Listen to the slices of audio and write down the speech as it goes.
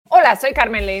Hola, soy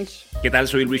Carmen Lynch. ¿Qué tal?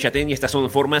 Soy Luis Chatén y estas son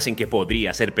formas en que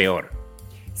podría ser peor.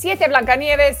 7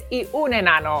 Blancanieves y un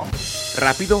enano.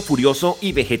 Rápido, furioso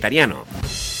y vegetariano.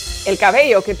 El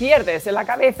cabello que pierdes en la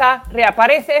cabeza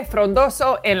reaparece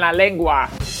frondoso en la lengua.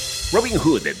 Robin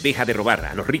Hood deja de robar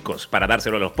a los ricos para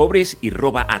dárselo a los pobres y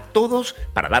roba a todos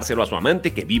para dárselo a su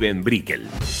amante que vive en Brickell.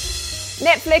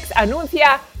 Netflix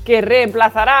anuncia que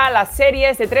reemplazará las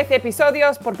series de 13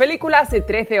 episodios por películas de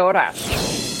 13 horas.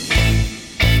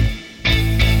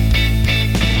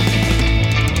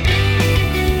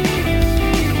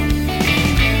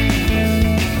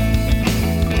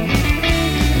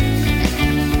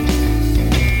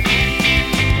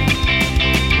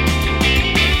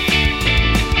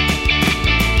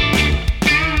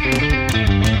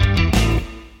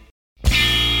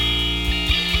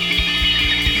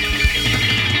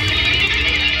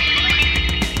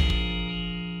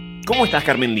 ¿Cómo estás,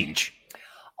 Carmen Lynch?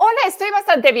 Hola, estoy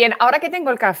bastante bien. Ahora que tengo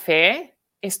el café,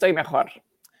 estoy mejor.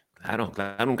 Claro,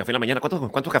 un café en la mañana.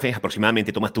 ¿Cuántos cafés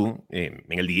aproximadamente tomas tú en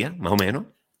el día, más o menos?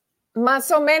 Más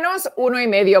o menos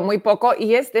 1,5, muy poco,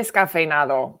 y es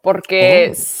descafeinado,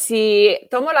 porque si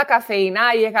tomo la cafeína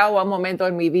ha llegado a un momento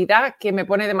en mi vida que me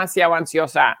pone demasiado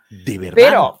ansiosa. ¿De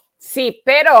verdad?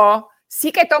 Pero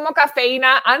sí que tomo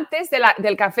cafeína. Antes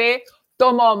del café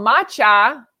tomo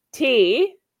matcha tea.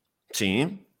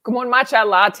 Sí. Como un matcha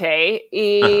latte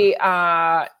y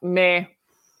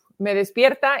me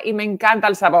despierta y me encanta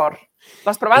el sabor.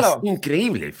 ¿Lo has probado? Es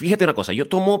increíble. Fíjate una cosa, yo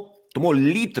tomo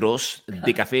litros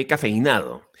de café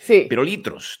cafeinado. Sí. Pero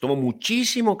litros. Tomo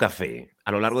muchísimo café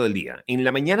a lo largo del día. En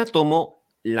la mañana tomo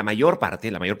la mayor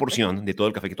porción de todo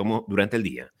el café que tomo durante el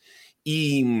día.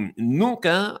 Y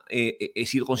nunca he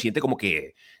sido consciente como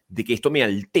que de que esto me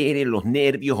altere los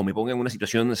nervios o me ponga en una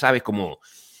situación, ¿sabes? Como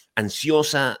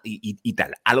ansiosa y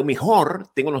tal. A lo mejor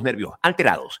tengo los nervios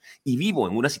alterados y vivo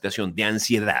en una situación de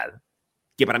ansiedad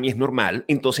que para mí es normal,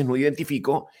 entonces no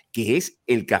identifico que es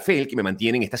el café el que me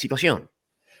mantiene en esta situación.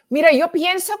 Mira, yo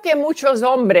pienso que muchos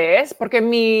hombres, porque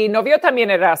mi novio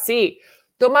también era así,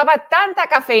 tomaba tanta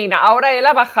cafeína. Ahora él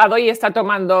ha bajado y está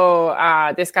tomando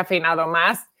descafeinado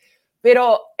más,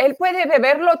 pero él puede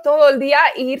beberlo todo el día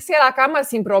e irse a la cama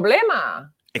sin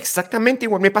problema. Exactamente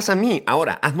igual me pasa a mí.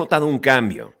 Ahora, ¿has notado un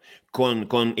cambio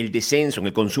con el descenso en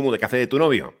el consumo de café de tu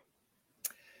novio?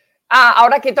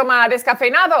 Ahora que toma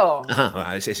descafeinado.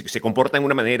 Ajá, se comporta de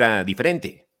una manera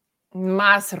diferente.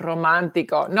 Más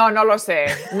romántico. No lo sé.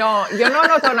 No, yo no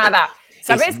noto nada.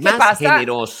 ¿Sabes Es qué más pasa?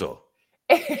 generoso.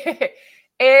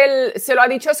 Él se lo ha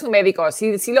dicho a su médico.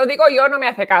 Si lo digo yo, no me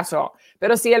hace caso.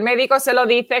 Pero si el médico se lo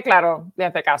dice, claro, le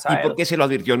hace caso a ¿Y él. por qué se lo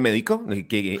advirtió el médico?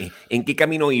 ¿En qué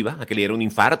camino iba? ¿A que le diera un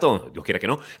infarto? Dios quiera que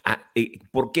no.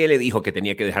 ¿Por qué le dijo que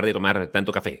tenía que dejar de tomar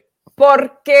tanto café?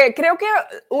 Porque creo que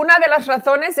una de las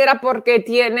razones era porque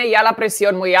tiene ya la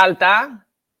presión muy alta.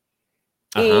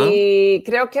 Ajá. Y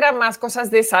creo que eran más cosas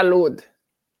de salud.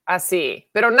 Así,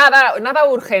 pero nada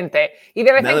urgente. Y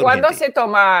de vez en cuando se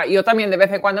toma, yo también de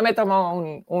vez en cuando me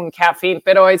tomo un café,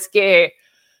 pero es que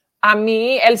a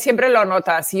mí él siempre lo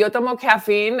nota. Si yo tomo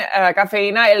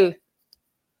cafeína, él,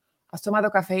 ¿has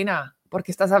tomado cafeína?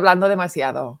 Porque estás hablando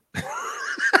demasiado.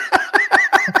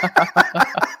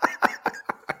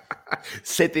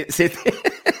 Se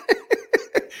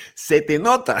te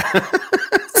nota.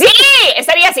 ¡Sí!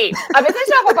 Estaría así. A veces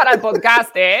lo hago para el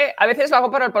podcast, ¿eh? A veces lo hago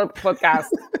para el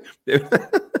podcast.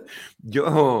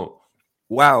 Yo,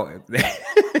 wow.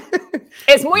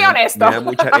 Es muy honesto.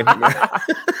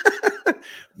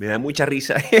 Me da mucha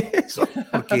risa eso,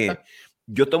 porque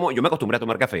yo me acostumbré a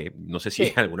tomar café. No sé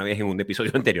si alguna vez en un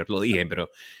episodio anterior lo dije, pero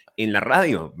en la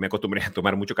radio me acostumbré a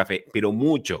tomar mucho café, pero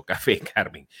mucho café,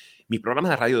 Carmen. Mis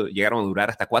programas de radio llegaron a durar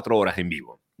hasta 4 horas en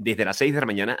vivo, desde las 6 de la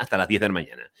mañana hasta las 10 de la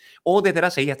mañana, o desde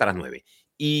las 6 hasta las 9.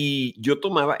 Y yo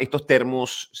tomaba estos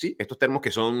termos,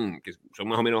 que son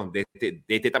más o menos de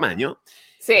este tamaño.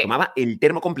 Sí. Tomaba el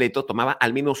termo completo, tomaba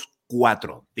al menos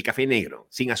 4 de café negro,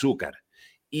 sin azúcar.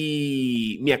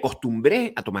 Y me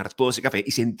acostumbré a tomar todo ese café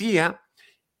y sentía,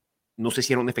 no sé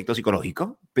si era un efecto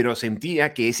psicológico, pero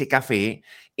sentía que ese café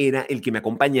era el que me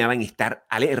acompañaba en estar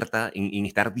alerta, en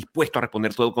estar dispuesto a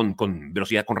responder todo con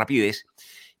velocidad, con rapidez.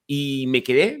 Y me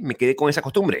quedé con esa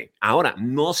costumbre. Ahora,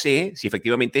 no sé si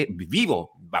efectivamente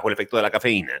vivo bajo el efecto de la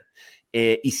cafeína.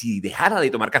 Y si dejara de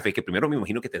tomar café, que primero me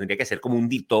imagino que tendría que ser como un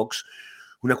detox,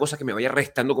 una cosa que me vaya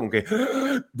restando como que,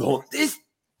 ¿dónde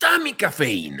está mi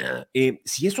cafeína?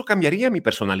 Si eso cambiaría mi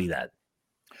personalidad.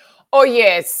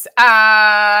 Oyes,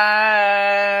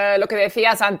 lo que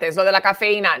decías antes, lo de la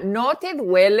cafeína, ¿no te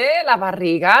duele la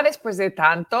barriga después de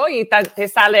tanto y te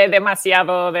sale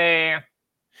demasiado de...?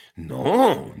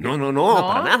 No,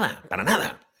 para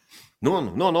nada.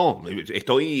 No.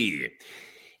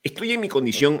 Estoy en mi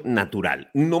condición natural.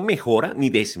 No mejora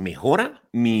ni desmejora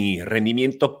mi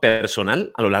rendimiento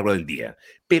personal a lo largo del día,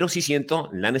 pero sí siento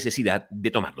la necesidad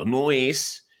de tomarlo. No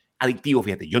es adictivo,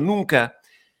 fíjate. Yo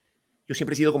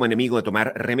siempre he sido como enemigo de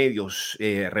tomar remedios,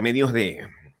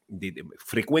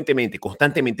 frecuentemente,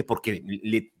 constantemente, porque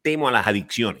le temo a las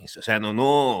adicciones. O sea,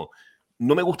 no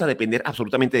me gusta depender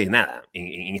absolutamente de nada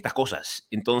en estas cosas.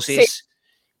 Sí. Entonces,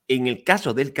 en el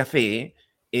caso del café,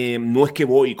 no es que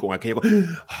voy con aquello,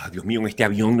 Dios mío, en este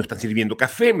avión no están sirviendo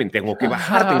café, me tengo que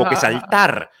bajar, tengo que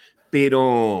saltar,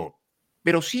 pero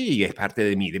sí es parte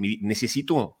de mí,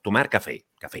 necesito tomar café.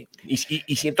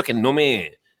 Y siento que no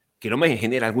me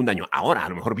genera algún daño. Ahora, a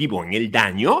lo mejor vivo en el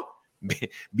daño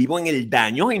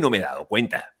y no me he dado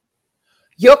cuenta.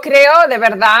 Yo creo, de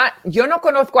verdad, yo no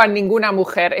conozco a ninguna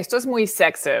mujer, esto es muy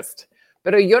sexist,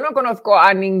 pero yo no conozco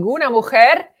a ninguna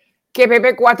mujer que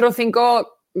bebe 4 o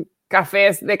 5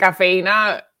 cafés de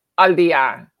cafeína al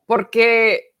día,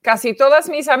 porque casi todas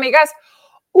mis amigas,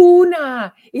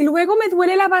 una, y luego me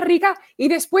duele la barriga y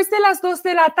después de las 2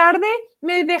 de la tarde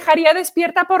me dejaría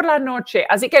despierta por la noche.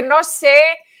 Así que no sé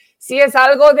si es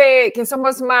algo de que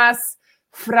somos más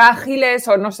frágiles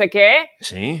o no sé qué,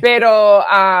 Sí. pero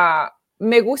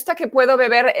me gusta que puedo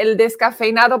beber el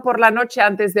descafeinado por la noche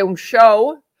antes de un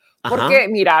show, porque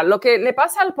mira, lo que le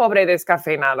pasa al pobre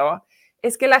descafeinado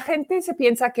es que la gente se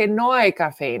piensa que no hay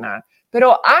cafeína,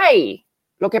 pero hay.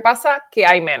 Lo que pasa que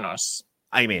hay menos.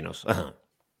 Hay menos. Ajá.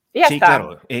 Y ya sí, está.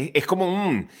 Claro. Es como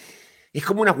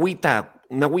una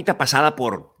agüita pasada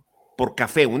por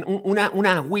café,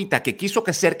 una agüita que quiso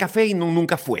que ser café y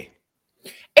nunca fue.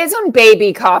 Es un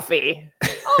baby coffee.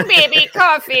 Un baby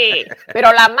coffee.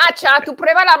 Pero la matcha, tú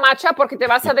prueba la matcha porque te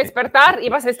vas a despertar y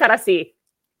vas a estar así.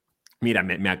 Mira,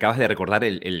 me acabas de recordar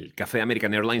el café de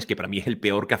American Airlines, que para mí es el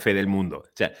peor café del mundo.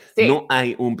 O sea, Sí. no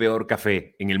hay un peor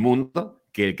café en el mundo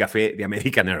que el café de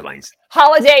American Airlines.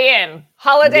 Holiday Inn.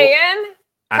 Holiday Inn.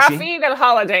 ¿Ah, Café del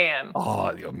Holiday Inn.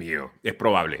 Oh, Dios mío. Es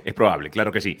probable,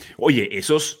 claro que sí. Oye,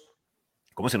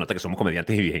 ¿cómo se nota que somos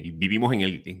comediantes y vivimos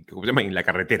 ¿cómo se llama? En la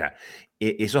carretera?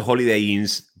 Esos Holiday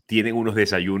Inns tienen unos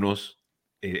desayunos,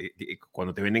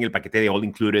 cuando te venden el paquete de All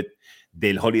Included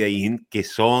del Holiday Inn, que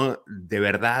son de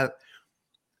verdad,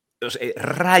 o sea,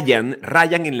 rayan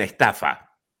en la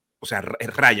estafa. O sea,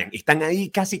 rayan. Están ahí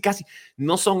casi.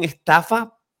 No son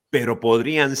estafa, pero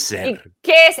podrían ser. ¿Y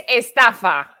qué es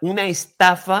estafa? Una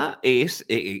estafa es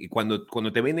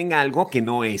cuando te venden algo que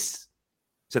no es.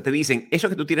 O sea, te dicen, eso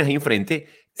que tú tienes ahí enfrente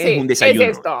es un desayuno. ¿Qué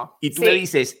es esto? Y tú le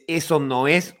dices, eso no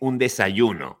es un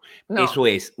desayuno. No. Eso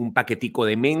es un paquetico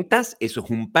de mentas, eso es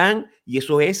un pan y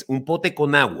eso es un pote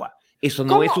con agua. Eso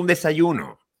no es un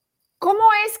desayuno. ¿Cómo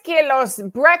es que los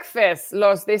breakfasts,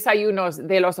 los desayunos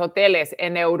de los hoteles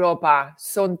en Europa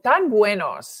son tan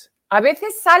buenos? A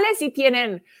veces sales y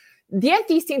tienen 10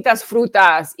 distintas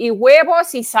frutas y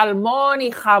huevos y salmón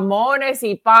y jamones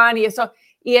y pan y eso.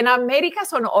 Y en América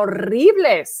son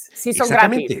horribles si son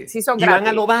gratis. Iban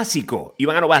a lo básico. Sí.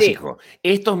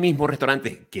 Estos mismos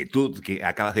restaurantes que tú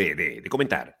acabas de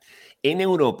comentar, en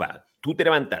Europa, tú te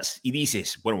levantas y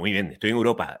dices, bueno, muy bien, estoy en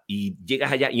Europa, y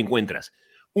llegas allá y encuentras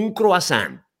un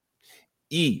croissant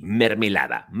y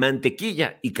mermelada,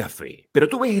 mantequilla y café. Pero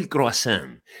tú ves el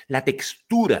croissant, la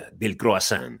textura del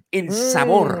croissant, el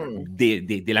sabor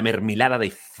de la mermelada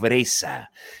de fresa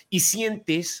y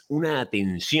sientes una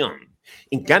atención.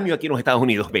 En cambio, aquí en los Estados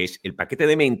Unidos ves el paquete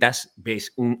de mentas,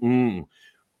 ves un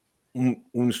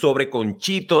sobre con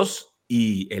chitos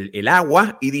y el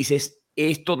agua y dices,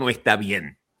 esto no está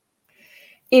bien.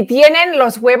 Y tienen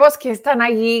los huevos que están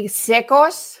allí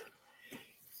secos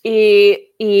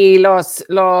y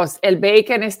el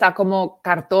bacon está como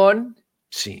cartón.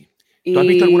 Sí. ¿Tú has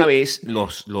visto alguna vez en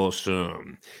los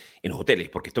hoteles,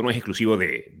 porque esto no es exclusivo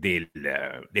de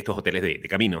estos hoteles de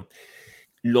camino,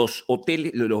 los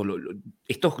hoteles,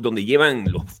 estos donde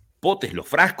llevan los potes, los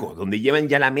frascos, donde llevan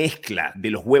ya la mezcla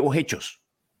de los huevos hechos?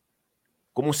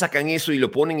 ¿Cómo sacan eso y lo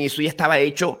ponen y eso ya estaba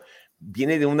hecho?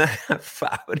 Viene de una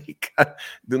fábrica,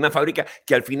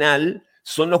 que al final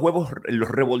son los huevos, los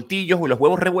revoltillos o los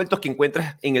huevos revueltos que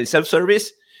encuentras en el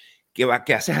self-service, que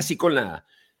haces así con la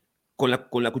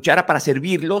cuchara para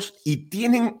servirlos, y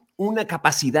tienen una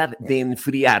capacidad de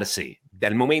enfriarse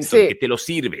al momento en que te los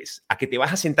sirves a que te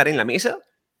vas a sentar en la mesa,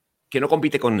 que no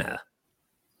compite con nada.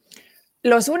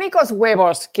 Los únicos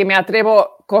huevos que me atrevo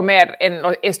a comer en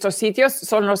estos sitios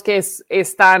son los que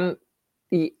están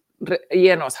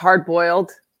llenos, hard-boiled,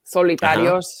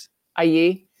 solitarios. Ajá.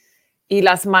 Allí. Y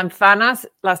las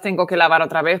manzanas las tengo que lavar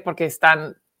otra vez porque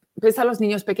ves a los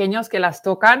niños pequeños que las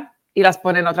tocan y las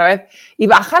ponen otra vez. Y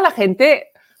baja la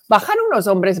gente bajan unos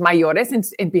hombres mayores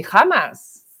en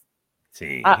pijamas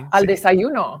Sí, al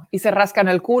desayuno y se rascan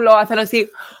el culo, hacen así,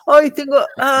 ¡ay, tengo...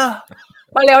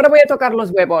 Vale, ahora voy a tocar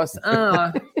los huevos.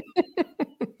 Mira,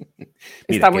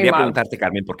 Está muy quería mal. preguntarte,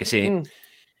 Carmen, porque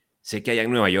sé que allá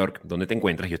en Nueva York, donde te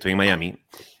encuentras, yo estoy en Miami,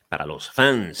 para los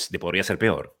fans de Podría Ser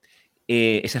Peor,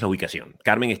 esa es la ubicación.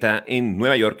 Carmen está en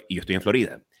Nueva York y yo estoy en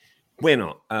Florida.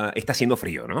 Bueno, está haciendo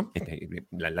frío, ¿no?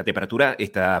 La temperatura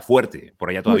está fuerte por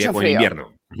allá todavía Mucho con el frío.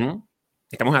 invierno.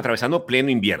 Estamos atravesando pleno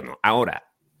invierno. Ahora,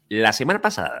 la semana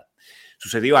pasada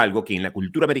sucedió algo que en la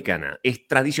cultura americana es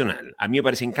tradicional. A mí me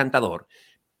parece encantador,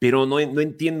 pero no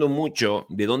entiendo mucho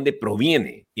de dónde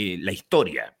proviene la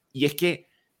historia. Y es que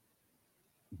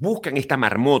buscan esta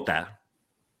marmota,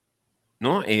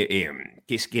 ¿no? Que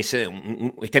es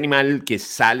este animal que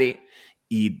sale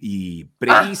y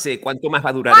predice cuánto más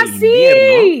va a durar el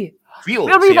invierno. Sí! Phil ¡Me he se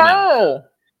llama. olvidado!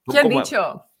 ¿Qué han ¿Cómo,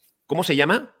 dicho? cómo se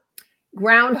llama?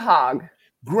 Groundhog.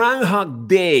 Groundhog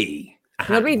Day. Me he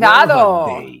Ajá, Groundhog olvidado.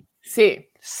 Day. Sí.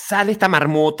 Sale esta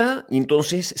marmota y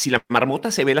entonces si la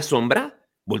marmota se ve la sombra,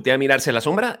 voltea a mirarse la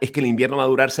sombra, es que el invierno va a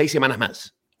durar 6 semanas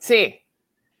más. Sí.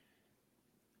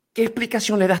 ¿Qué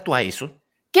explicación le das tú a eso?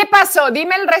 ¿Qué pasó?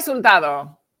 Dime el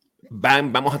resultado.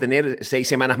 Vamos a tener 6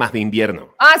 semanas más de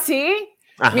invierno. ¿Ah, sí?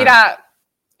 Ajá. Mira,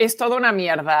 es toda una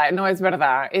mierda, no es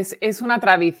verdad. Es una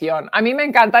tradición. A mí me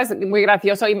encanta, es muy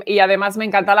gracioso y además me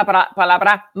encanta la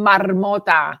palabra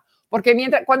marmota. Porque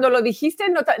cuando lo dijiste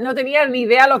no tenía ni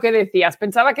idea lo que decías.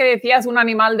 Pensaba que decías un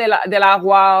animal del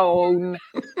agua o un,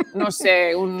 no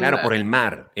sé, un... Claro, por el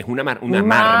mar. Es una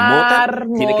marmota.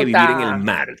 Tiene que vivir en el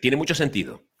mar. Tiene mucho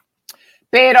sentido.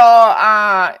 Pero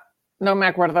no me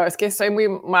acuerdo. Es que soy muy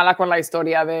mala con la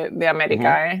historia de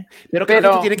América. ¿eh? Pero creo que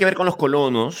esto tiene que ver con los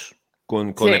colonos,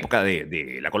 con Sí. la época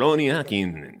de la colonia aquí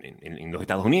en los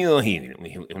Estados Unidos. Y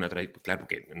es una claro,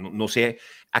 porque no sé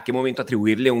a qué momento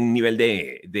atribuirle un nivel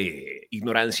de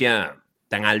ignorancia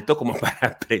tan alto como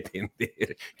para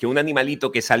pretender que un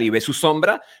animalito que sale y ve su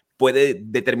sombra puede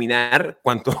determinar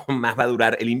cuánto más va a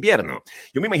durar el invierno.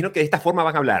 Yo me imagino que de esta forma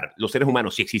van a hablar los seres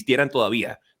humanos, si existieran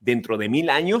todavía, dentro de 1000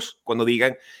 años, cuando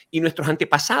digan, y nuestros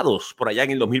antepasados, por allá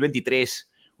en el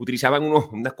 2023, utilizaban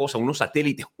unos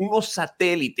satélites,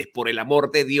 por el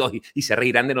amor de Dios, y se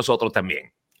reirán de nosotros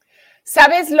también.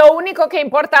 ¿Sabes? Lo único que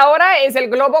importa ahora es el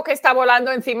globo que está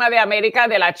volando encima de América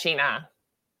de la China.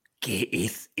 ¿Qué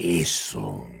es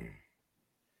eso?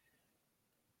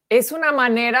 Es una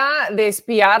manera de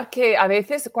espiar que a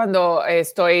veces cuando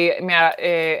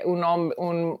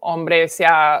un hombre se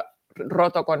ha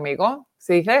roto conmigo,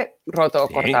 ¿se dice? Roto o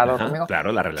Sí, cortado ajá, conmigo.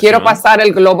 claro, la relación. Quiero pasar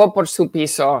el globo por su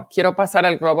piso. Quiero pasar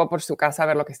el globo por su casa a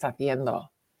ver lo que está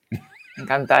haciendo. Me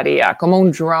encantaría. Como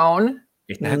un drone.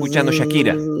 ¿Estás escuchando,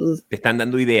 Shakira? Te están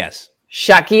dando ideas.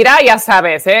 Shakira, ya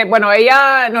sabes, ¿eh? Bueno,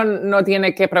 ella no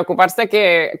tiene que preocuparse,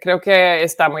 que creo que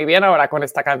está muy bien ahora con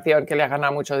esta canción, que le ha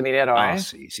ganado mucho dinero, ¿eh?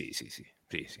 Sí,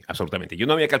 absolutamente. Yo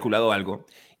no había calculado algo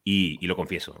y lo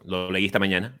confieso, lo leí esta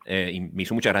mañana y me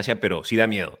hizo mucha gracia, pero sí da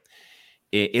miedo.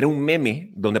 Era un meme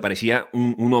donde aparecía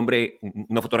un hombre,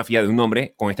 una fotografía de un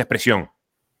hombre con esta expresión.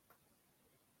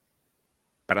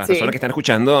 Para las personas que están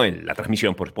escuchando en la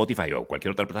transmisión por Spotify o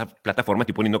cualquier otra plataforma,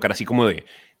 estoy poniendo cara así como de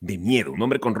miedo, un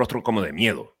hombre con rostro como de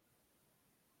miedo.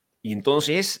 Y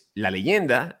entonces la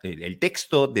leyenda, el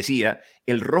texto decía,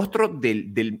 el rostro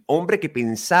del hombre que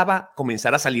pensaba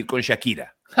comenzar a salir con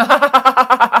Shakira.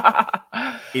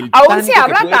 ¿Aún se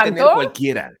habla tanto?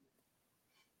 Cualquiera.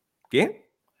 ¿Qué?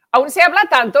 ¿Aún se habla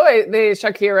tanto de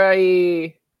Shakira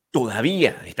y...?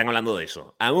 Todavía están hablando de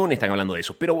eso, aún están hablando de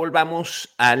eso, pero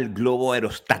volvamos al globo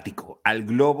aerostático, al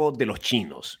globo de los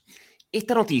chinos.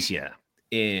 Esta noticia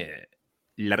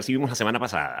la recibimos la semana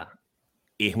pasada.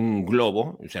 Es un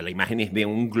globo, o sea, la imagen es de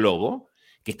un globo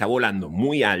que está volando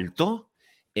muy alto,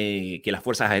 que las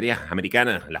fuerzas aéreas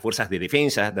americanas, las fuerzas de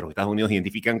defensa de los Estados Unidos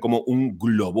identifican como un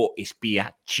globo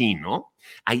espía chino.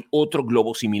 Hay otro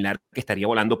globo similar que estaría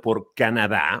volando por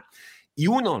Canadá. Y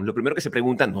lo primero que se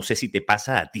pregunta, no sé si te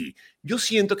pasa a ti, yo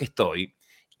siento que estoy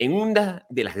en una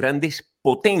de las grandes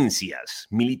potencias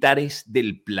militares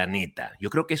del planeta. Yo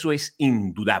creo que eso es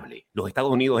indudable. Los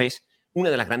Estados Unidos es una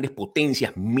de las grandes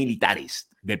potencias militares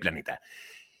del planeta.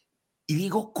 Y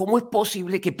digo, ¿cómo es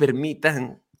posible que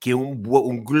permitan que un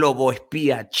globo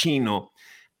espía chino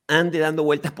ande dando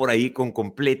vueltas por ahí con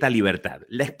completa libertad?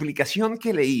 La explicación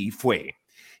que leí fue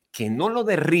que no lo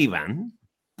derriban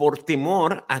por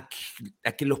temor a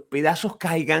que los pedazos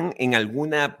caigan en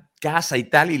alguna casa y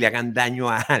tal y le hagan daño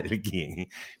a alguien.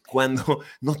 Cuando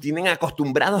nos tienen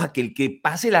acostumbrados a que el que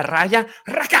pase la raya,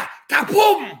 ¡raca!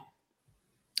 ¡Capum!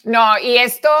 No, y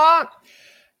esto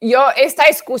Esta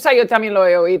excusa yo también lo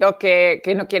he oído, que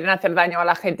no quieren hacer daño a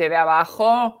la gente de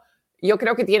abajo. Yo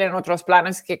creo que tienen otros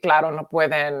planes que, claro,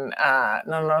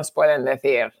 no nos pueden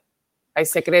decir. Hay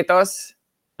secretos,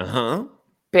 Ajá.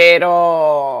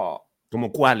 pero...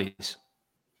 ¿Cómo cuáles?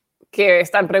 Que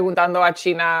están preguntando a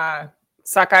China,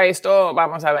 saca esto,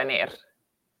 vamos a venir.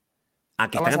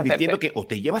 Que están advirtiendo que o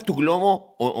te llevas tu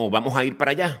globo o vamos a ir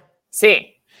para allá.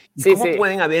 Sí. ¿Y cómo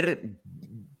pueden haber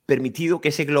permitido que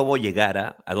ese globo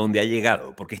llegara a donde ha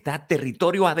llegado? Porque está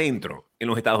territorio adentro en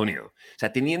los Estados Unidos. O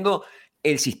sea, teniendo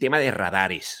el sistema de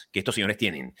radares que estos señores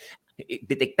tienen,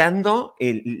 detectando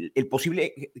el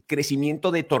posible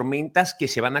crecimiento de tormentas que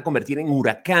se van a convertir en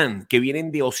huracán, que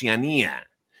vienen de Oceanía.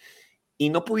 Y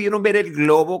no pudieron ver el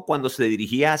globo cuando se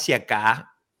dirigía hacia acá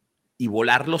y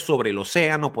volarlo sobre el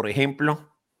océano, por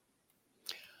ejemplo.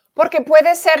 Porque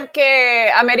puede ser que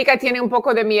América tiene un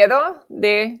poco de miedo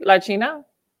de la China.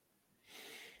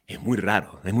 Es muy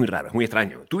raro, es muy muy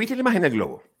extraño. ¿Tú viste la imagen del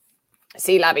globo?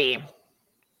 Sí, la vi.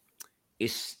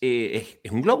 Es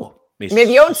un globo. Me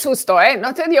dio un susto, ¿eh?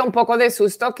 ¿No te dio un poco de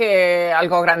susto que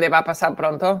algo grande va a pasar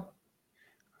pronto?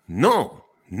 No,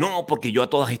 porque yo a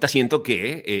todas estas siento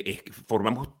que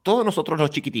todos nosotros los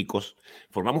chiquiticos,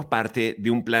 formamos parte de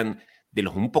un plan de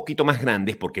los un poquito más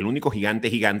grandes, porque el único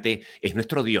gigante es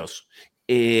nuestro Dios.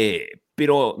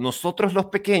 Pero nosotros los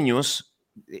pequeños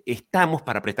estamos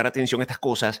para prestar atención a estas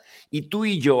cosas, y tú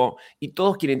y yo, y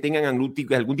todos quienes tengan algún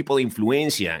tipo de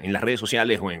influencia en las redes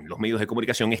sociales o en los medios de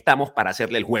comunicación, estamos para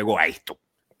hacerle el juego a esto,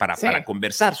 para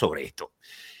conversar sobre esto.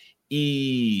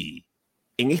 Y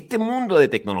en este mundo de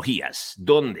tecnologías,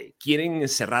 donde quieren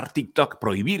cerrar TikTok,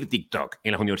 prohibir TikTok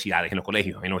en las universidades, en los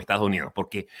colegios, en los Estados Unidos,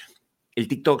 porque el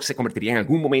TikTok se convertiría en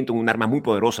algún momento en un arma muy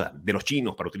poderosa de los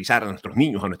chinos para utilizar a nuestros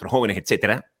niños, a nuestros jóvenes,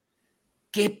 etc.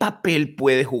 ¿Qué papel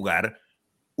puede jugar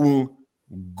un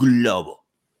globo?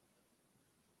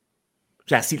 O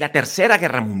sea, si la Tercera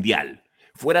Guerra Mundial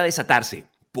fuera a desatarse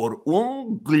por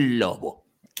un globo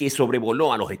que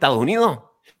sobrevoló a los Estados Unidos,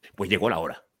 pues llegó la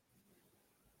hora.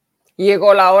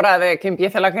 ¿Llegó la hora de que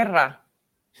empiece la guerra?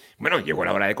 Bueno, llegó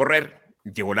la hora de correr.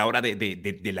 Llegó la hora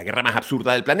de la guerra más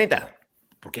absurda del planeta.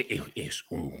 Porque es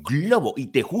un globo. Y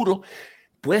te juro,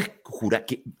 puedes jurar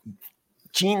que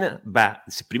China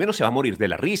primero se va a morir de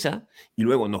la risa y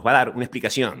luego nos va a dar una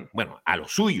explicación, bueno, a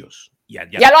los suyos.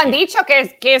 Ya lo han dicho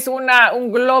que es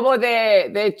un globo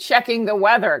de checking the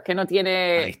weather, que no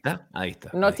tiene... Ahí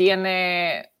está. No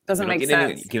tiene... Doesn't make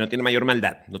sense. Que no tiene mayor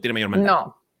maldad. No tiene mayor maldad.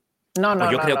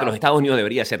 No. Yo creo que los Estados Unidos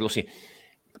debería hacerlo así.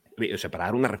 O sea, para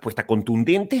dar una respuesta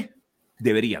contundente,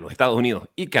 debería los Estados Unidos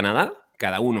y Canadá,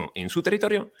 cada uno en su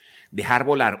territorio, dejar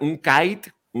volar un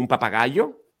kite, un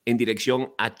papagayo, en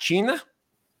dirección a China,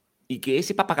 y que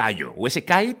ese papagayo o ese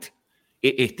kite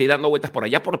esté dando vueltas por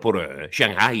allá, por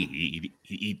Shanghai,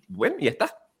 y bueno, ya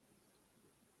está.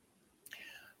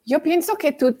 Yo pienso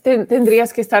que tú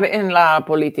tendrías que estar en la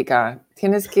política.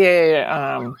 Tienes que...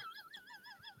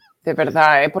 de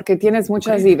verdad, porque tienes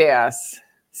muchas ideas.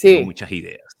 Sí. Tengo muchas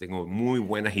ideas, tengo muy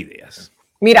buenas ideas.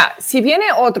 Mira, si viene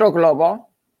otro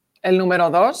globo, el número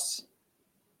 2,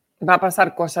 va a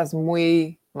pasar cosas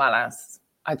muy malas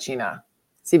a China.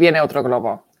 Si viene otro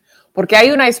globo. Porque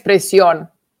hay una expresión,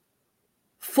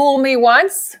 fool me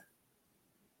once,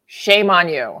 shame on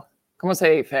you. ¿Cómo se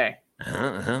dice?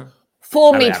 Ajá.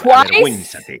 Fool me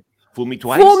twice. Fool me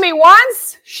twice. Fool me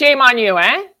once, shame on you,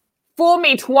 ¿eh? Fool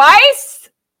me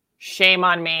twice, shame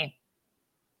on me.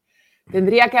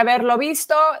 Tendría que haberlo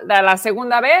visto de la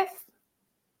segunda vez.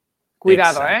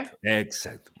 Cuidado, exacto,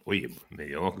 Exacto. Oye, me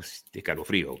dio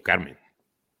escalofrío, Carmen.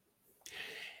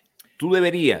 Tú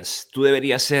deberías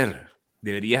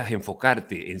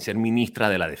enfocarte en ser ministra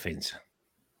de la Defensa.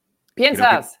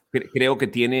 ¿Piensas? Creo que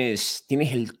tienes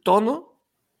el tono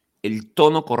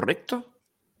correcto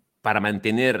para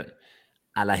mantener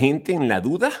a la gente en la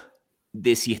duda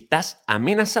de si estás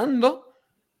amenazando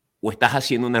o estás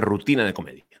haciendo una rutina de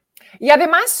comedia. Y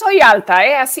además soy alta,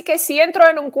 ¿eh? Así que si entro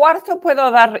en un cuarto puedo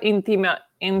dar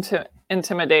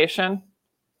intimidation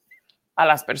a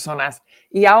las personas.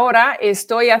 Y ahora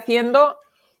estoy haciendo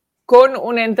con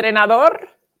un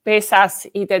entrenador pesas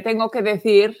y te tengo que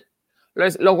decir,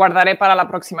 lo guardaré para la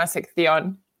próxima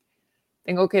sección,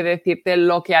 tengo que decirte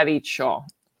lo que ha dicho.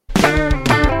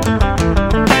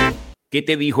 ¿Qué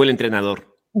te dijo el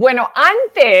entrenador? Bueno,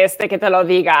 antes de que te lo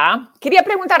diga, quería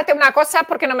preguntarte una cosa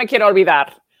porque no me quiero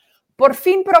olvidar. ¿Por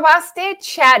fin probaste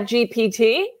ChatGPT?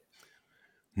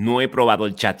 No he probado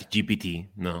el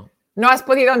ChatGPT, no. ¿No has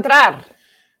podido entrar?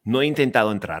 No he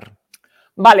intentado entrar.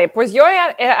 Vale, pues yo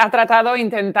he tratado de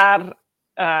intentar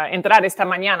entrar esta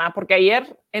mañana, porque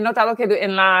ayer he notado que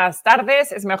en las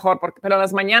tardes es mejor, pero en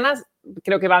las mañanas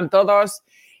creo que van todos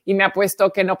y me ha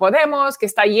puesto que no podemos, que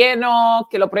está lleno,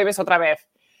 que lo pruebes otra vez.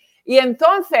 Y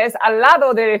entonces, al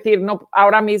lado de decir, no,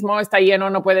 ahora mismo está lleno,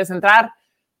 no puedes entrar,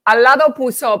 al lado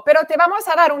puso, pero te vamos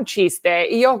a dar un chiste.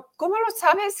 Y yo, ¿cómo lo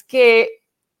sabes que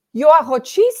yo hago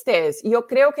chistes? Yo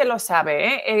creo que lo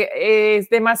sabe, ¿eh? Es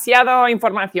demasiada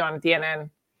información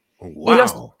tienen. Wow.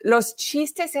 Y los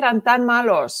chistes eran tan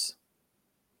malos.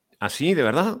 ¿Así, de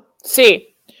verdad?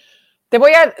 Sí. Te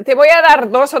voy a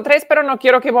dar 2 o 3, pero no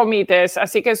quiero que vomites,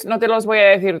 así que no te los voy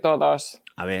a decir todos.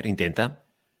 A ver, intenta.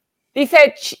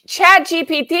 Dice,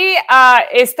 ChatGPT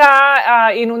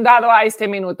está inundado a este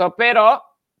minuto, pero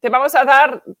te vamos a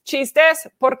dar chistes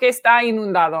porque está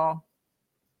inundado.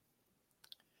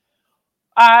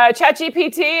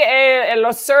 ChatGPT,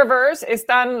 los servers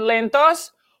están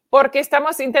lentos porque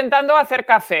estamos intentando hacer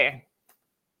café.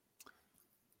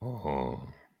 Oh.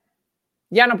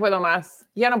 Ya no puedo más,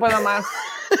 ya no puedo más.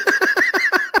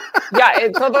 Ya,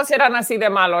 todos eran así de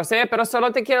malos, pero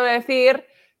solo te quiero decir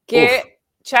que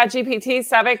ChatGPT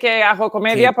sabe que hago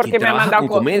comedia porque me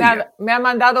ha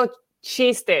mandado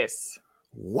chistes.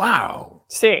 ¡Wow!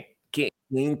 Sí. Qué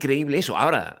increíble eso.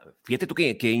 Ahora, fíjate tú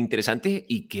qué interesante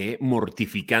y qué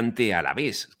mortificante a la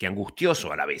vez, qué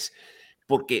angustioso a la vez.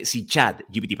 Porque si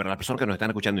ChatGPT, para las personas que nos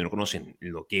están escuchando y no conocen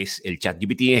lo que es el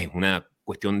ChatGPT, es una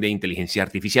cuestión de inteligencia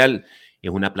artificial, es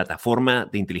una plataforma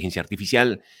de inteligencia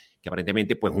artificial que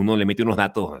aparentemente pues uno le mete unos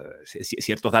datos,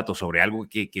 ciertos datos sobre algo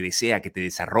que desea que te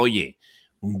desarrolle,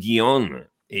 un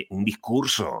guión, un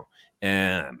discurso.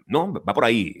 No, va por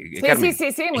ahí. Sí, Carmen,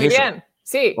 sí, muy bien.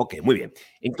 Sí. Ok, muy bien.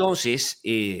 Entonces,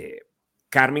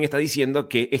 Carmen está diciendo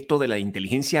que esto de la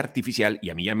inteligencia artificial, y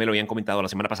a mí ya me lo habían comentado la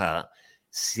semana pasada,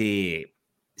 se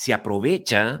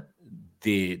aprovecha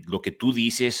de lo que tú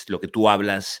dices, lo que tú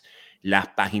hablas, las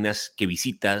páginas que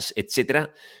visitas,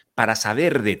 etcétera, para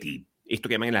saber de ti. Esto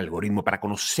que llaman el algoritmo, para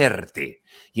conocerte.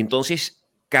 Y entonces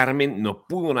Carmen no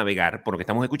pudo navegar por lo que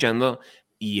estamos escuchando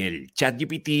y el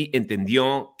ChatGPT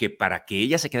entendió que para que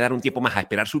ella se quedara un tiempo más a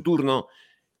esperar su turno,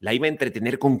 la iba a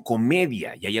entretener con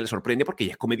comedia y a ella le sorprende porque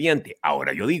ella es comediante.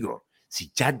 Ahora yo digo,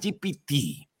 si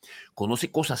ChatGPT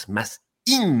conoce cosas más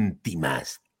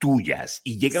íntimas tuyas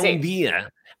y llega un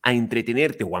día a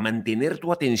entretenerte o a mantener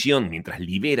tu atención mientras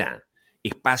libera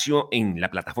espacio en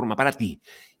la plataforma para ti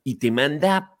y te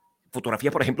manda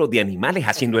fotografías, por ejemplo, de animales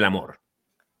haciendo el amor.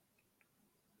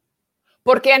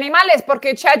 ¿Por qué animales?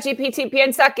 Porque ChatGPT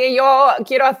piensa que yo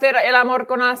quiero hacer el amor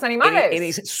con los animales.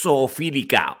 Eres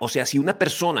zoofílica. O sea, si una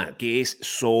persona que es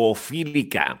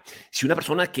zoofílica, si una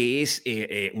persona que es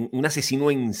un asesino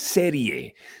en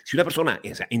serie, si una persona,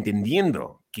 o sea,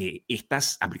 entendiendo que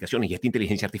estas aplicaciones y esta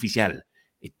inteligencia artificial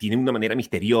tienen una manera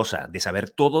misteriosa de saber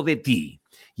todo de ti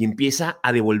y empieza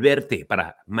a devolverte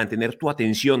para mantener tu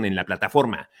atención en la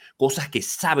plataforma cosas que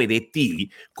sabe de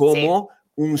ti, como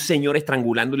un señor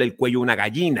estrangulándole el cuello a una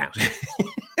gallina.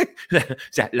 O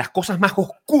sea, las cosas más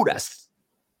oscuras.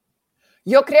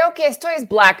 Yo creo que esto es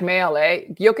blackmail, ¿eh?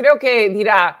 Yo creo que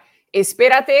dirá,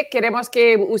 espérate, queremos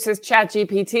que uses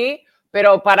ChatGPT,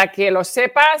 pero para que lo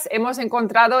sepas, hemos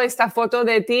encontrado esta foto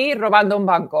de ti robando un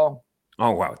banco.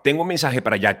 Oh, wow. Tengo un mensaje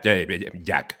para Jack PGT.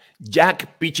 Jack.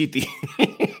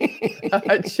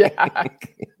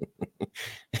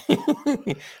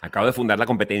 Acabo de fundar la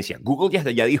competencia.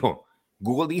 Google ya dijo.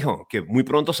 Google dijo que muy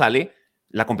pronto sale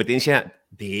la competencia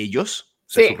de ellos, o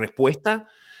sea, su respuesta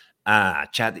a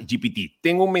ChatGPT.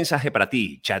 Tengo un mensaje para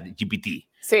ti, ChatGPT.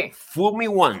 Sí. Fool me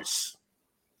once.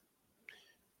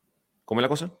 ¿Cómo es la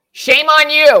cosa? Shame on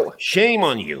you. Shame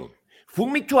on you. Fool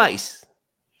me twice.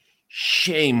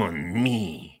 Shame on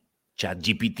me,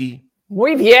 ChatGPT.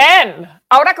 Muy bien.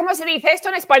 Ahora, ¿cómo se dice esto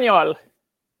en español?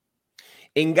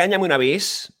 Engáñame una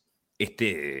vez.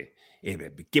 Qué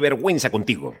vergüenza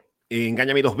contigo.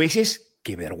 Engáñame 2 veces,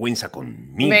 qué vergüenza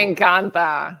conmigo. Me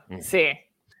encanta, sí.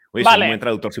 Oye, soy un buen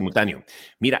traductor simultáneo.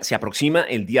 Mira, se aproxima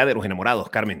el Día de los Enamorados,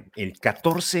 Carmen, el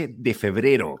 14 de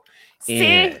febrero.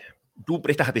 Sí. ¿Tú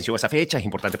prestas atención a esa fecha? ¿Es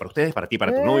importante para ustedes, para ti,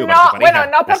 para tu novio, para tu pareja? Bueno,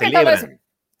 no,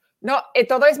 porque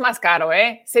todo es más caro,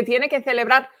 ¿eh? Se tiene que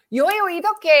celebrar. Yo he oído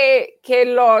que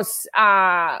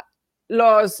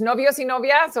los novios y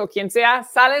novias, o quien sea,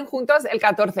 salen juntos el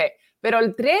 14, pero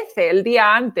el 13, el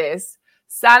día antes,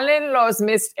 salen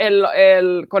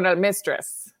con el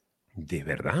mistress. ¿De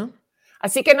verdad?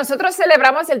 Así que nosotros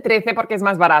celebramos el 13 porque es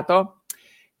más barato.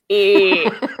 Y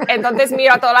entonces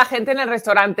miro a toda la gente en el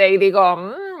restaurante y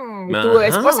digo, ¿tu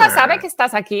esposa sabe que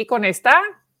estás aquí con esta?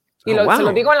 Y se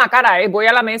lo digo en la cara, voy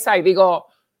a la mesa y digo,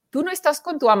 tú no estás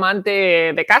con tu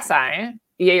amante de casa, ¿eh?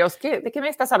 Y ellos, ¿de qué me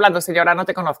estás hablando, señora? No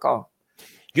te conozco.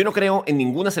 Yo no creo en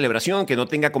ninguna celebración que no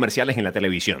tenga comerciales en la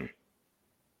televisión.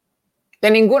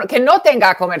 que no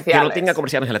tenga comerciales. Que no tenga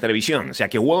comerciales en la televisión. O sea,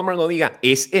 que Walmart no diga,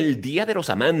 es el Día de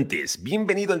los Amantes.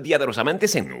 Bienvenido al Día de los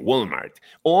Amantes en Walmart.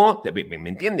 O, ¿me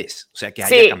entiendes? O sea, que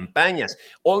haya campañas.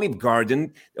 Olive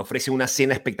Garden ofrece una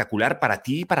cena espectacular para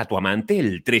ti y para tu amante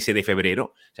el 13 de febrero.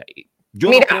 O sea,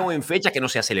 yo no creo en fecha que no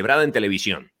sea celebrada en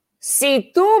televisión.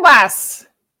 Si tú vas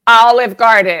a Olive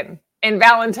Garden en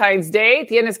Valentine's Day,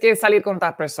 tienes que salir con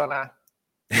otra persona.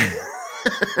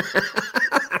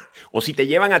 O si te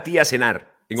llevan a ti a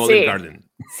cenar en Olive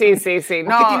Garden. Sí.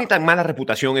 ¿Por qué tiene tan mala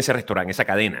reputación ese restaurante, esa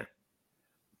cadena?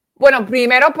 Bueno,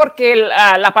 primero porque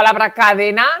la palabra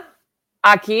cadena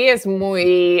aquí es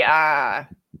muy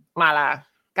mala.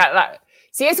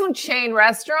 Si es un chain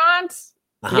restaurant,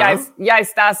 ya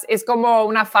estás, es como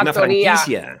una factoría.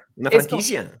 Una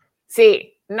franquicia.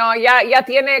 Sí, no, ya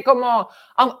tiene como...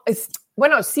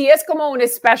 bueno, sí es como un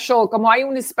special, como hay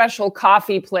un special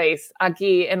coffee place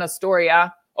aquí en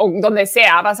Astoria, o donde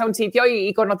sea, vas a un sitio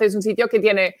y conoces un sitio que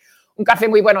tiene un café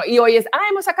muy bueno y oyes,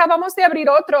 acabamos de abrir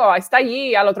otro, está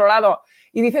allí al otro lado.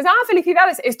 Y dices,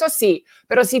 felicidades, esto sí,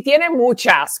 pero si tiene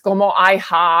muchas, como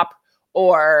IHOP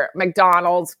o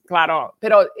McDonald's, claro,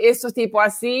 pero estos tipos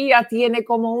así ya tiene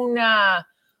como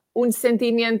un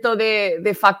sentimiento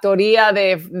de factoría,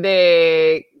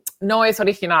 no es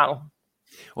original.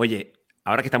 Oye,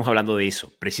 ahora que estamos hablando de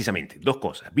eso, precisamente, dos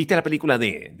cosas. ¿Viste la película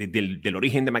del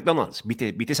origen de McDonald's?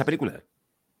 ¿Viste esa película?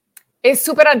 Es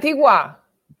súper antigua.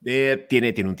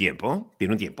 Tiene un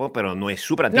tiempo, pero no es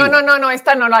súper antigua. No,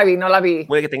 esta no la vi.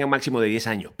 Puede que tenga un máximo de 10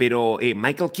 años, pero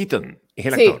Michael Keaton es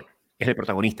el actor, es el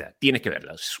protagonista. Tienes que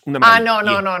verla. Es una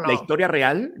maravilla. No. La historia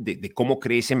real de cómo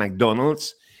crece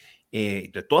McDonald's,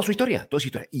 de toda su historia.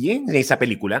 Y en esa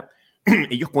película,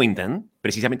 ellos cuentan,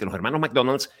 precisamente los hermanos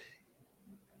McDonald's,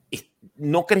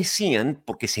 no crecían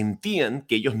porque sentían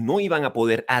que ellos no iban a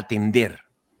poder atender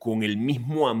con el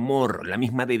mismo amor, la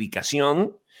misma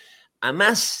dedicación a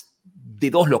más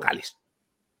de 2 locales.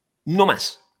 No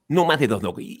más de 2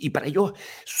 locales. Y para ellos,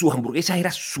 sus hamburguesas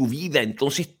era su vida.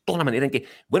 Entonces, toda la manera en que...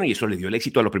 Bueno, y eso le dio el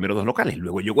éxito a los primeros 2 locales.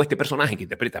 Luego llegó este personaje que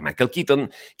interpreta a Michael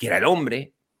Keaton, que era el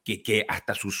hombre que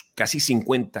hasta sus casi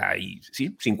 50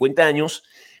 años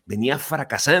venía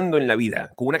fracasando en la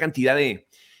vida con una cantidad de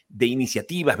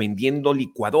iniciativas, vendiendo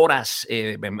licuadoras,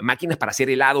 máquinas para hacer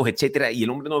helados, etcétera, y el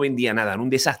hombre no vendía nada, era un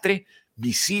desastre.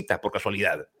 Visita por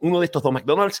casualidad uno de estos 2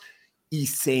 McDonald's y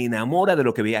se enamora de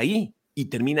lo que ve ahí y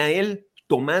termina él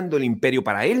tomando el imperio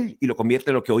para él y lo convierte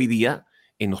en lo que hoy día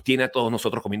nos tiene a todos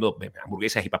nosotros comiendo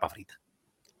hamburguesas y papas fritas.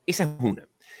 Esa es una.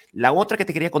 La otra que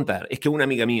te quería contar es que una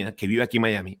amiga mía que vive aquí en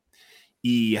Miami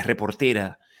y es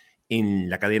reportera en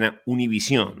la cadena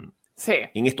Univision,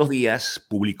 en estos días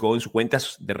publicó en sus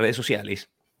cuentas de redes sociales,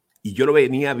 y yo lo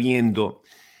venía viendo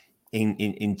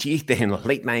en chistes, en los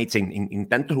late nights, en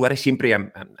tantos lugares siempre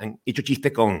han hecho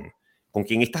chistes con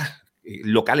que en estas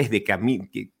locales de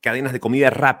cadenas de comida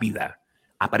rápida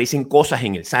aparecen cosas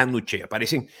en el sándwich,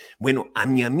 aparecen... Bueno, a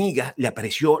mi amiga le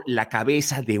apareció la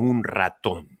cabeza de un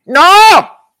ratón.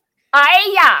 ¡No! A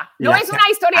ella. No es una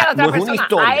historia de otra persona. Una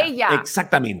historia. A ella.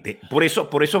 Exactamente. Por eso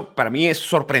para mí es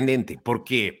sorprendente,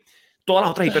 porque todas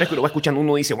las otras historias que uno va escuchando,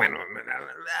 uno dice, bueno,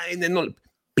 no,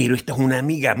 pero esta es una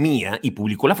amiga mía y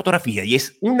publicó la fotografía y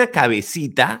es una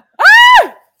cabecita.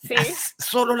 ¡Ah! Sí.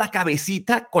 Solo la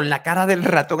cabecita con la cara del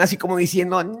ratón, así como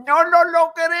diciendo, no lo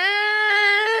logré.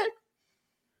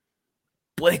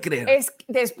 ¿Puedes creer?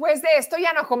 Después de esto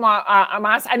ya no como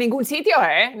más a ningún sitio,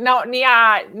 ¿eh? No, ni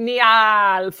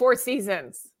al Four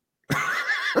Seasons.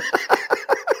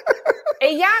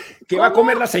 Ella... ¿Qué va a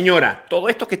comer la señora? Todo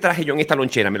esto que traje yo en esta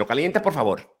lonchera, ¿me lo calientas, por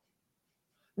favor?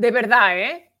 De verdad,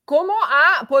 ¿eh? ¿Cómo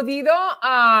ha podido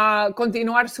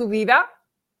continuar su vida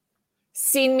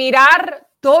sin mirar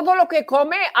todo lo que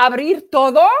come, abrir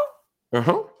todo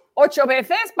 8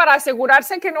 veces para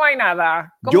asegurarse que no hay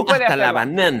nada? Yo hasta la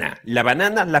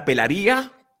banana la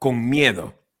pelaría con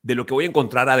miedo de lo que voy a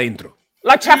encontrar adentro.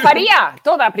 La chaparía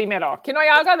toda primero, que no hay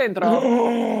algo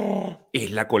adentro. Es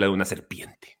la cola de una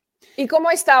serpiente. ¿Y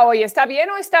cómo está hoy? ¿Está bien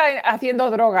o está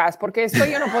haciendo drogas? Porque esto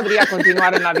yo no podría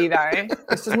continuar en la vida, ¿eh?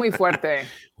 Esto es muy fuerte.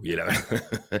 Oye, la verdad,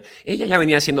 ella ya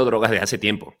venía haciendo drogas desde hace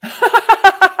tiempo.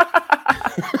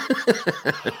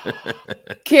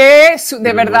 ¿Qué?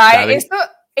 De verdad, esto me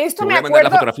acuerdo... Te voy a mandar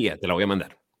la fotografía, te la voy a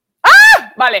mandar.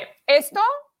 ¡Ah! Vale, esto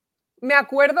me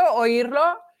acuerdo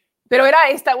oírlo, pero era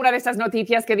una de estas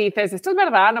noticias que dices, esto es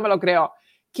verdad, no me lo creo.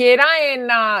 Que era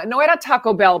no era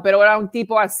Taco Bell, pero era un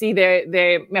tipo así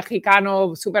de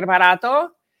mexicano súper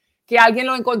barato, que alguien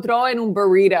lo encontró en un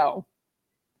burrito.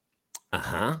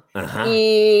 Ajá.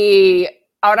 Y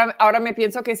ahora me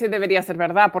pienso que sí debería ser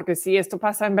verdad, porque si esto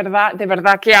pasa en verdad, de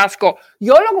verdad, qué asco.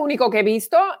 Yo lo único que he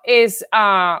visto es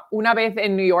una vez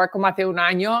en New York, como hace un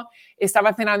año,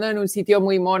 estaba cenando en un sitio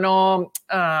muy mono,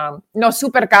 no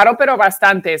súper caro, pero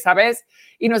bastante, ¿sabes?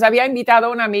 Y nos había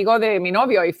invitado un amigo de mi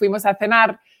novio y fuimos a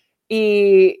cenar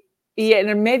y en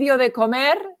el medio de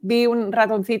comer vi un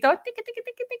ratoncito tiqui, tiqui,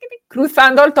 tiqui, tiqui, tiqui,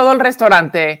 cruzando todo el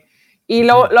restaurante. Y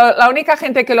la única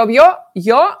gente que lo vio,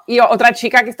 yo y otra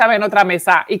chica que estaba en otra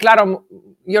mesa. Y claro,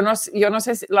 yo no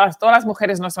sé si todas las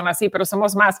mujeres no son así, pero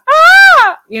somos más,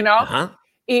 ¡ah! You know? Ajá.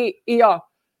 Y yo,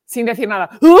 sin decir nada,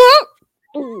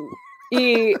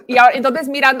 y ahora, entonces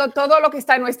mirando todo lo que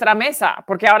está en nuestra mesa,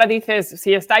 porque ahora dices,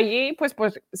 si está allí, pues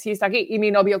si está aquí. Y mi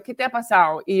novio, ¿qué te ha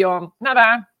pasado? Y yo,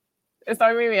 nada,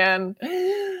 estoy muy bien.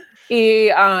 Y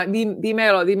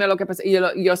dime lo que pasó. Y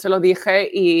yo se lo dije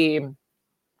y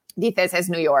dices, es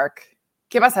New York.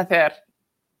 ¿Qué vas a hacer?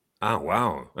 Ah,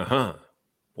 wow. Ajá.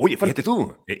 Oye, fíjate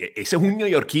tú, ese es un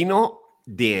neoyorquino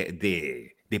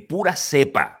de pura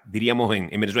cepa, diríamos en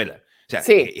Venezuela. O sea,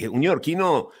 Sí. un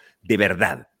neoyorquino de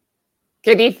verdad.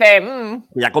 Que dice,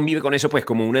 Ya convive con eso, pues,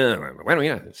 como una... Bueno,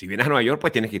 mira, si vienes a Nueva York,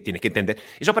 pues tienes que entender.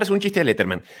 Eso parece un chiste de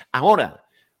Letterman. Ahora,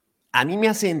 a mí me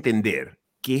hace entender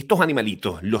que estos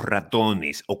animalitos, los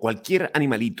ratones o cualquier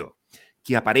animalito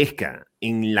que aparezca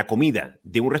en la comida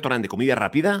de un restaurante de comida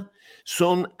rápida,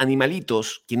 son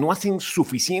animalitos que no hacen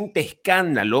suficiente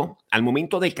escándalo al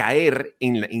momento de caer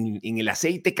en el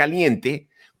aceite caliente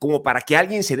como para que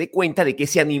alguien se dé cuenta de que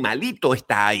ese animalito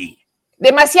está ahí.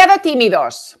 demasiado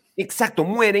tímidos. Exacto,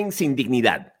 mueren sin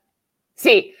dignidad.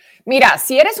 Sí, mira,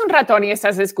 si eres un ratón y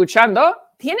estás escuchando,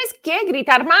 tienes que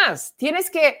gritar más,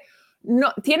 tienes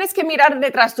que mirar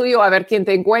detrás tuyo a ver quién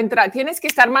te encuentra, tienes que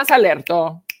estar más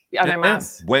alerta. Y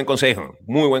además, buen consejo,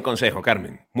 muy buen consejo,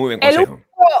 Carmen, muy buen el consejo.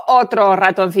 único otro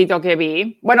ratoncito que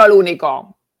vi, bueno, el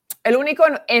único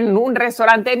en un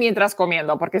restaurante mientras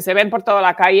comiendo, porque se ven por toda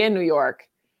la calle en New York.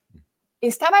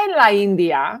 Estaba en la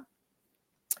India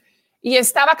y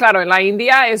estaba, claro, en la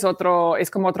India es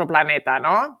como otro planeta,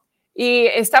 ¿no? Y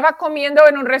estaba comiendo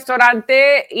en un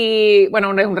restaurante y, bueno,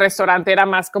 un restaurante era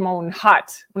más como un hut,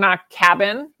 una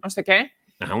cabin, no sé qué.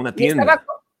 Ajá, una Y tienda.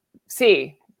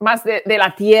 sí, más de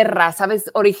la tierra, ¿sabes?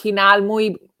 Original,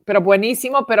 pero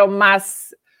buenísimo, pero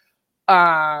más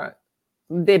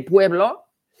de pueblo.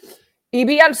 Y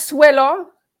vi al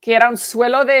suelo, que era un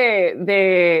suelo de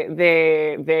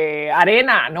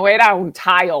arena, no era un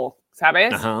tile,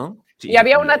 ¿sabes? Ajá. Sí, Y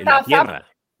había una la taza,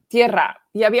 tierra,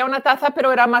 y había una taza,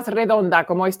 pero era más redonda,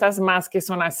 como estas más que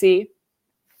son así.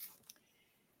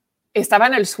 Estaba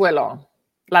en el suelo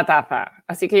la taza,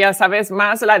 así que ya sabes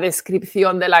más la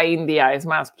descripción de la India, es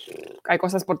más, hay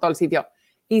cosas por todo el sitio.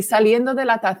 Y saliendo de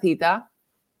la tacita,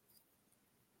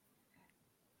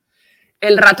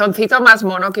 el ratoncito más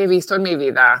mono que he visto en mi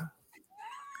vida.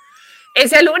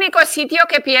 Es el único sitio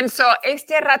que pienso,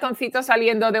 este ratoncito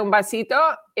saliendo de un vasito,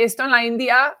 esto en la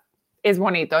India es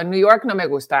bonito, en New York no me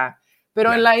gusta. Pero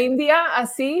claro, en la India,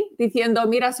 así, diciendo,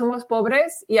 mira, somos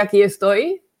pobres y aquí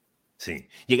estoy. Sí.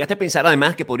 ¿Llegaste a pensar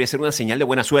además que podría ser una señal de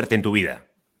buena suerte en tu vida?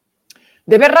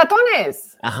 ¿De ver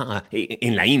ratones? Ajá,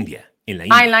 en la India. En la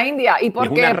India. Ah, en la India. ¿Y por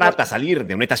qué? Ves una rata salir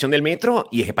de una estación del metro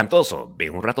y es espantoso.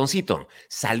 Ves un ratoncito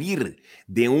salir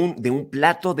de un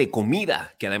plato de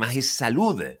comida, que además es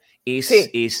salud,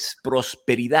 es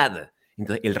prosperidad.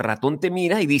 Entonces el ratón te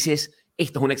mira y dices,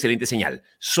 esto es una excelente señal,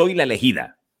 soy la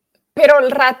elegida. Pero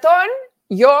el ratón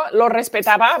yo lo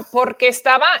respetaba porque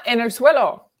estaba en el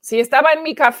suelo. Si estaba en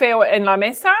mi café o en la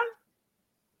mesa,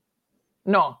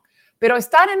 no. Pero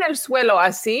estar en el suelo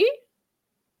así,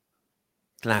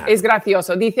 claro, es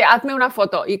gracioso. Dice, hazme una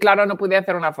foto. Y claro, no pude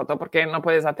hacer una foto porque no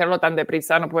puedes hacerlo tan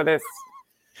deprisa, no puedes.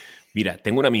 Mira,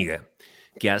 tengo una amiga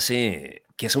que hace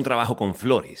un trabajo con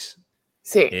flores.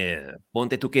 Sí.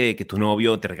 Ponte tú que tu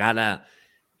novio te regala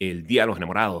el Día de los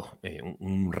Enamorados,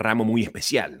 un ramo muy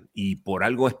especial. Y por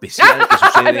algo especial que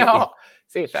sucede... No.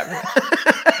 Sí, también.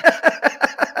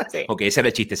 Sí. Ok, ese era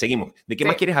el chiste. Seguimos. ¿De qué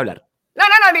más quieres hablar? No,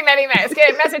 dime. Es que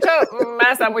me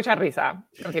has dado mucha risa.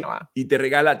 Continúa. Y te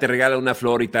regala una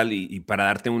flor y tal, y para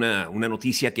darte una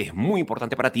noticia que es muy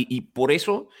importante para ti. Y por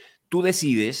eso tú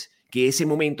decides que ese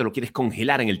momento lo quieres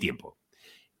congelar en el tiempo.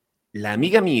 La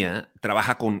amiga mía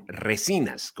trabaja con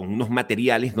resinas, con unos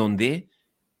materiales donde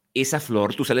esa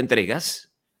flor tú se la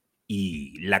entregas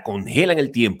y la congela en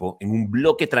el tiempo en un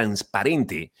bloque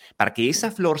transparente para que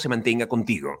esa flor se mantenga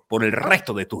contigo por el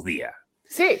resto de tus días.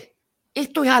 Sí.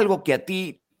 ¿Esto es algo que a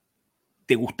ti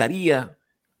te gustaría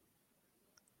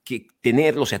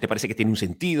tenerlo? O sea, ¿te parece que tiene un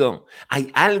sentido?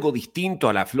 ¿Hay algo distinto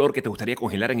a la flor que te gustaría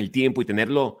congelar en el tiempo y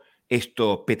tenerlo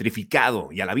esto petrificado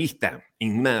y a la vista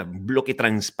en un bloque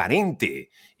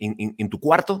transparente en tu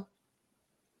cuarto?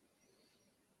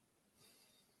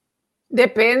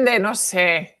 Depende, no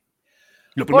sé.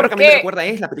 Lo primero que a mí me recuerda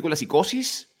es la película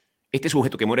Psicosis, este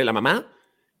sujeto que muere la mamá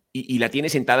y la tiene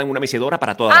sentada en una mecedora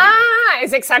para toda la vida.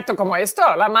 Es exacto como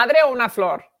esto, la madre o una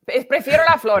flor. Prefiero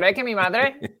la flor, que mi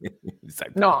madre.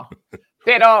 Exacto. No,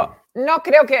 pero no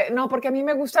creo que, no, porque a mí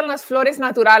me gustan las flores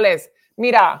naturales.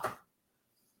 Mira,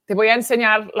 te voy a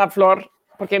enseñar la flor,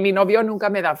 porque mi novio nunca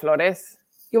me da flores.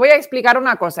 Yo voy a explicar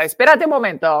una cosa, espérate un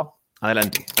momento.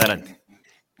 Adelante, adelante.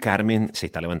 Carmen se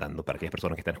está levantando, para aquellas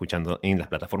personas que están escuchando en las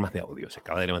plataformas de audio. Se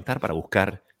acaba de levantar para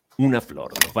buscar una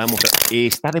flor. Nos va a mostrar.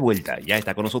 Está de vuelta, ya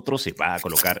está con nosotros. Se va a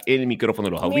colocar el micrófono,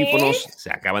 los audífonos.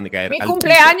 Se acaban de caer. Mi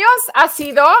cumpleaños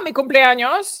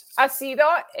ha sido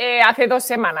hace 2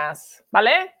 semanas,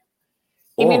 ¿vale?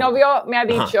 Y mi novio me ha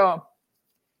dicho,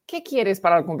 ¿qué quieres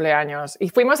para el cumpleaños? Y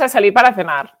fuimos a salir para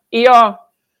cenar. Y yo,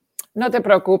 no te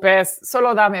preocupes,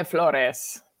 solo dame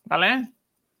flores, ¿vale?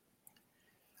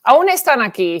 Aún están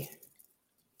aquí.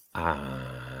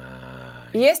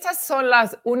 Y estas son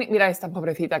las... Mira esta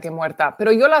pobrecita que muerta.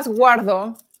 Pero yo las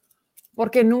guardo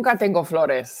porque nunca tengo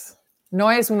flores.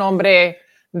 No es un hombre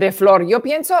de flor. Yo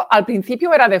pienso, al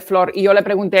principio era de flor. Y yo le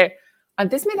pregunté,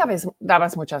 antes me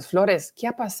dabas muchas flores. ¿Qué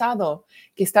ha pasado?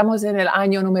 Que estamos en el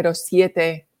año número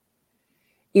 7.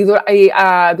 Y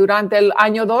durante el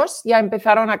año 2 ya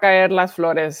empezaron a caer las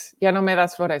flores. Ya no me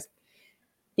das flores.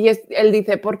 Y él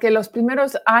dice, porque los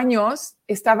primeros años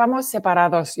estábamos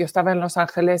separados. Yo estaba en Los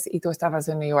Ángeles y tú estabas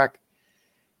en New York.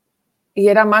 Y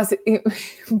era más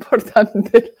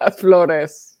importante las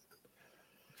flores.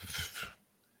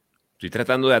 Estoy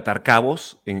tratando de atar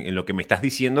cabos en lo que me estás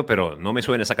diciendo, pero no me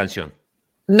suena esa canción.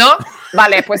 ¿No?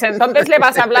 Vale, pues entonces le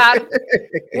vas a hablar.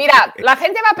 Mira, la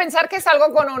gente va a pensar que es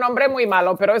algo con un hombre muy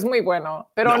malo, pero es muy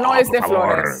bueno. Pero no es de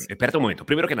flores. Espérate un momento.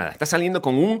 Primero que nada, estás saliendo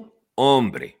con un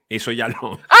hombre. Eso ya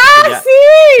lo...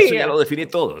 ¡Sí! Eso ya lo define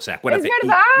todo. O sea, acuérdate. Es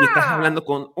verdad. Y estás hablando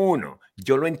con uno.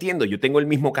 Yo lo entiendo. Yo tengo el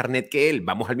mismo carnet que él.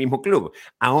 Vamos al mismo club.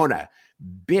 Ahora,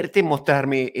 verte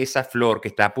mostrarme esa flor que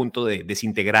está a punto de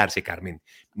desintegrarse, Carmen,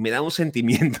 me da un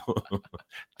sentimiento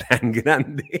tan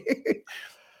grande.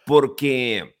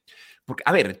 Porque,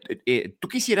 a ver, tú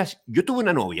quisieras... Yo tuve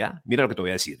una novia. Mira lo que te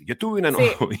voy a decir. Yo tuve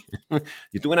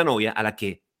una novia a la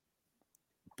que,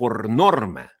 por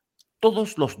norma,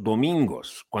 todos los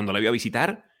domingos, cuando la iba a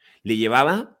visitar, le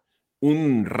llevaba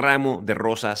un ramo de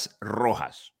rosas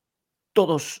rojas.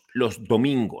 Todos los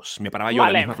domingos me paraba yo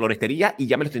en la misma floristería y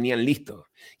ya me los tenían listos.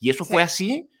 Y eso fue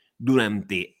así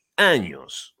durante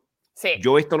años. Sí.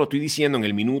 Yo esto lo estoy diciendo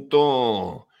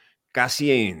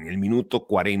casi en el minuto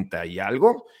 40 y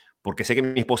algo, porque sé que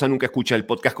mi esposa nunca escucha el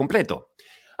podcast completo.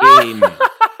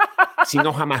 Si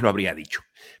no, jamás lo habría dicho.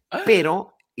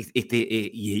 Pero...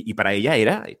 y para ella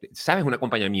era, ¿sabes? Un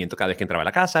acompañamiento cada vez que entraba a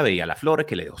la casa, veía las flores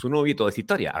que le dio su novio y toda esa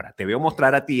historia. Ahora, te veo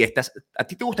mostrar a ti estas. ¿A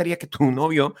ti te gustaría que tu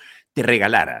novio te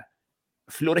regalara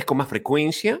flores con más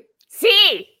frecuencia?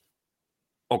 Sí.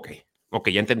 Ok,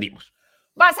 ya entendimos.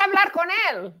 ¿Vas a hablar con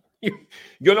él?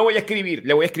 Yo le voy a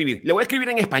escribir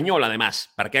en español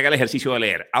además, para que haga el ejercicio de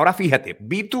leer. Ahora fíjate,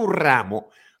 vi tu ramo,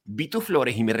 vi tus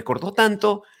flores y me recordó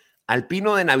tanto al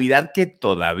pino de Navidad que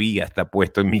todavía está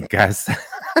puesto en mi casa.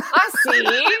 ¿Ah, sí?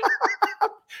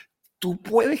 ¿Tú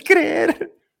puedes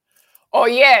creer?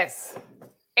 Oyes,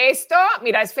 esto,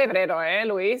 mira, es febrero,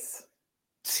 Luis?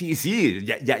 Sí,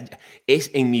 ya.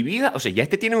 Es en mi vida, o sea, ya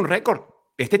tiene un récord.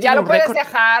 Ya lo puedes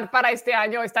dejar para este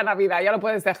año, esta Navidad, ya lo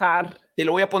puedes dejar. Te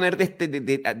lo voy a poner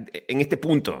en este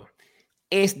punto.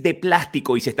 Es de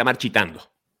plástico y se está marchitando.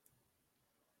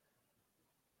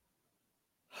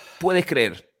 ¿Puedes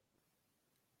creer?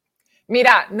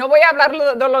 Mira, no voy a hablar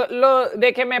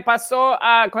de que me pasó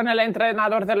con el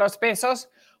entrenador de los pesos,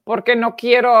 porque no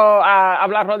quiero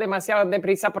hablarlo demasiado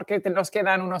deprisa porque nos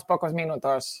quedan unos pocos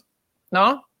minutos,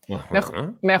 ¿no?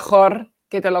 Mejor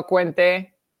que te lo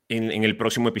cuente en el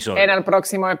próximo episodio. En el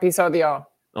próximo episodio.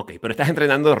 Ok, pero estás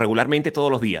entrenando regularmente todos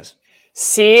los días.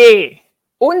 Sí.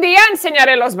 Un día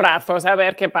enseñaré los brazos a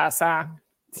ver qué pasa.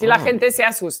 Si la gente se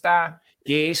asusta.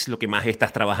 ¿Qué es lo que más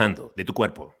estás trabajando de tu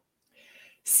cuerpo?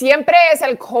 Siempre es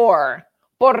el core,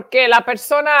 porque la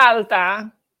persona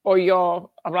alta, o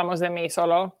yo, hablamos de mí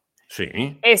solo.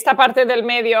 Sí. Esta parte del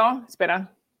medio,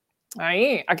 espera,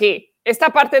 aquí. Esta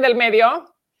parte del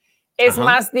medio es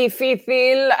más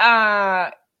difícil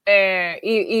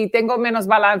y tengo menos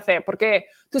balance, porque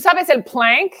tú sabes el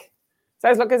plank.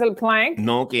 ¿Sabes lo que es el plank?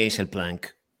 No, ¿qué es el plank?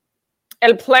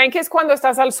 El plank es cuando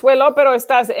estás al suelo, pero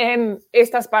estás en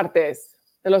estas partes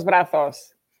de los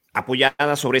brazos.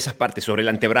 Apoyada sobre esas partes, sobre el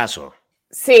antebrazo.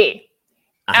 Sí.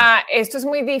 Esto es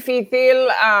muy difícil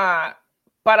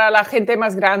para la gente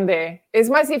más grande. Es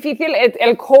más difícil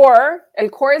el core.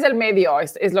 El core es el medio,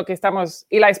 es lo que estamos,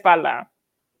 y la espalda.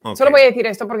 Okay. Solo voy a decir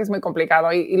esto porque es muy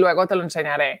complicado y luego te lo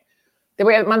enseñaré. Te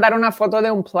voy a mandar una foto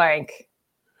de un plank.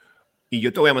 Y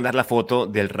yo te voy a mandar la foto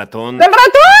del ratón. ¿Del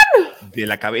ratón? De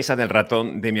la cabeza del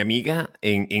ratón de mi amiga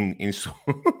en su,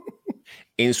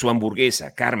 en su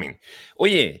hamburguesa, Carmen.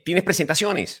 Oye, ¿tienes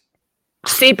presentaciones?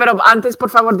 Sí, pero antes,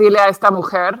 por favor, dile a esta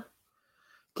mujer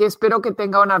que espero que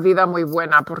tenga una vida muy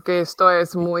buena, porque esto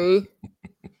es muy...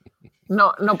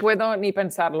 No puedo ni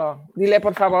pensarlo. Dile,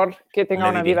 por favor, que tenga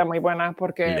una vida muy buena,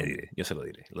 porque... Le diré, yo se lo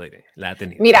diré. La ha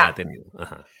tenido. Mira, la ha tenido.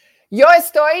 Ajá. Yo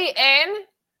estoy en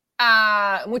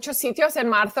muchos sitios en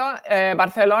marzo,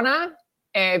 Barcelona,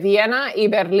 Viena y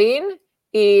Berlín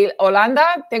y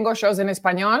Holanda. Tengo shows en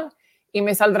español y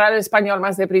me saldrá el español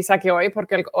más deprisa que hoy,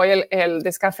 porque hoy el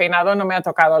descafeinado no me ha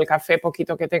tocado, el café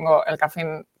poquito que tengo, el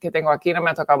café que tengo aquí no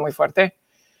me ha tocado muy fuerte.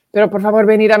 Pero por favor,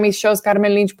 venid a mis shows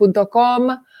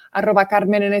carmenlynch.com,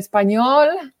 @Carmen en español,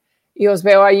 y os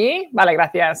veo allí. Vale,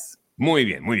 gracias. Muy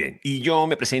bien, muy bien. Y yo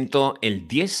me presento el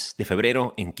 10 de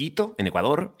febrero en Quito, en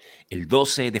Ecuador, el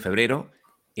 12 de febrero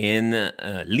en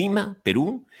Lima,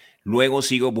 Perú. Luego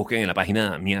busquen en la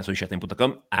página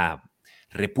miasoychaten.com a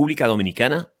República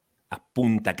Dominicana, a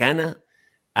Punta Cana,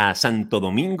 a Santo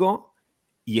Domingo,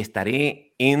 y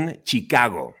estaré en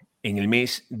Chicago en el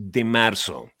mes de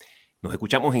marzo. Nos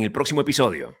escuchamos en el próximo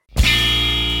episodio.